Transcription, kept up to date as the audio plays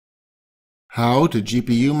How to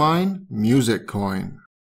GPU mine Musicoin.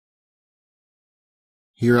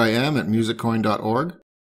 Here I am at musicoin.org. I'm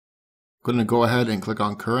going to go ahead and click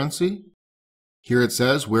on currency. Here it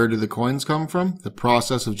says, where do the coins come from? The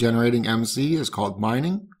process of generating MC is called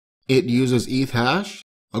mining. It uses ETH hash.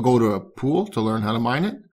 I'll go to a pool to learn how to mine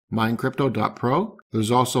it, minecrypto.pro.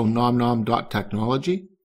 There's also nomnom.technology.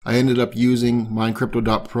 I ended up using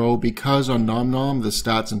minecrypto.pro because on nomnom the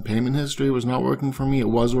stats and payment history was not working for me. It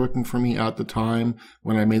was working for me at the time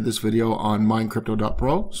when I made this video on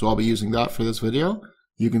minecrypto.pro, so I'll be using that for this video.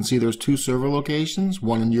 You can see there's two server locations,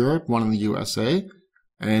 one in Europe, one in the USA,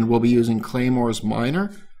 and we'll be using Claymore's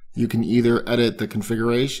miner. You can either edit the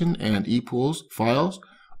configuration and epools files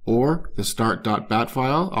or the start.bat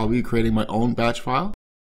file. I'll be creating my own batch file.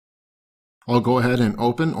 I'll go ahead and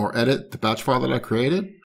open or edit the batch file that I created.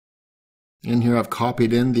 In here I've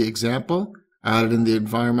copied in the example, added in the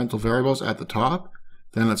environmental variables at the top.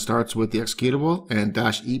 Then it starts with the executable and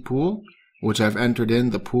 -epool, which I've entered in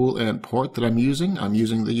the pool and port that I'm using. I'm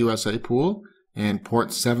using the USA pool and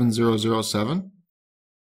port 7007.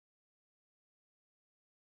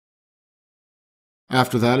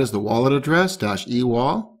 After that is the wallet address,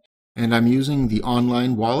 -ewall, and I'm using the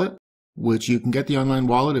online wallet, which you can get the online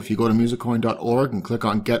wallet if you go to musicoin.org and click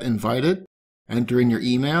on Get Invited. Enter in your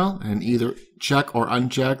email and either check or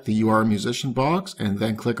uncheck the You Are a Musician box and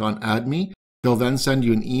then click on Add Me. They'll then send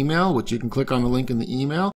you an email, which you can click on the link in the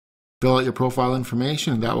email, fill out your profile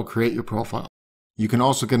information, and that will create your profile. You can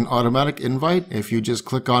also get an automatic invite if you just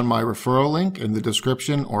click on my referral link in the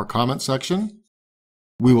description or comment section.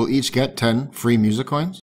 We will each get 10 free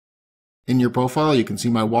Musicoins. In your profile, you can see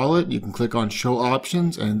my wallet. You can click on Show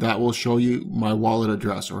Options, and that will show you my wallet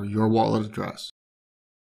address or your wallet address.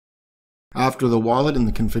 After the wallet in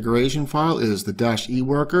the configuration file is the -e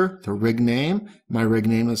worker, the rig name. My rig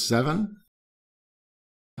name is 7.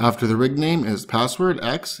 After the rig name is password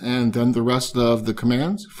X, and then the rest of the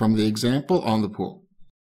commands from the example on the pool.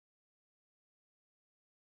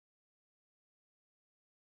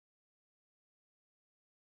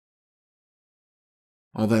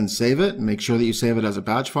 I'll then save it. Make sure that you save it as a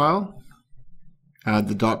batch file. Add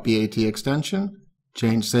the .bat extension.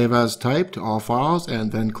 Change Save As Type to all files,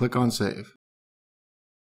 and then click on Save.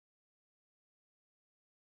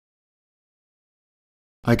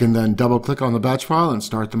 I can then double-click on the batch file and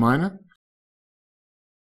start the miner.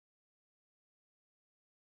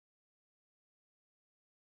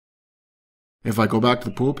 If I go back to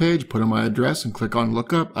the pool page, put in my address, and click on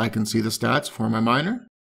Lookup, I can see the stats for my miner.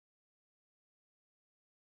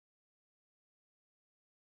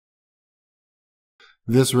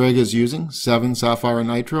 This rig is using 7 Sapphire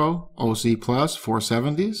Nitro OC Plus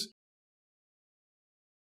 470s.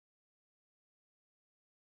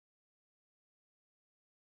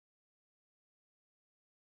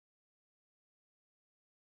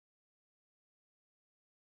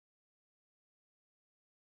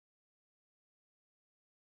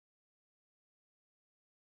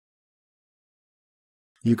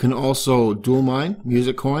 You can also dual mine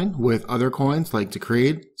Musicoin with other coins like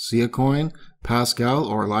Decreed, Siacoin, Pascal,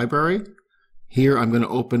 or Lbry. Here I'm going to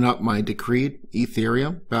open up my Decreed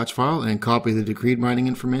Ethereum batch file and copy the Decreed mining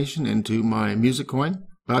information into my Musicoin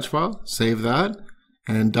batch file. Save that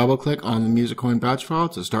and double click on the Musicoin batch file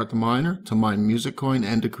to start the miner to mine Musicoin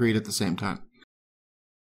and Decreed at the same time.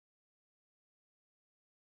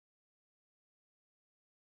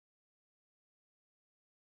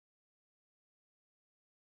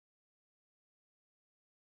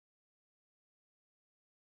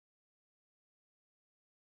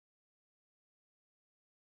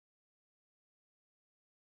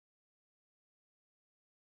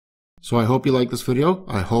 So I hope you liked this video.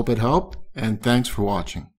 I hope it helped, and thanks for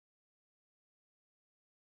watching.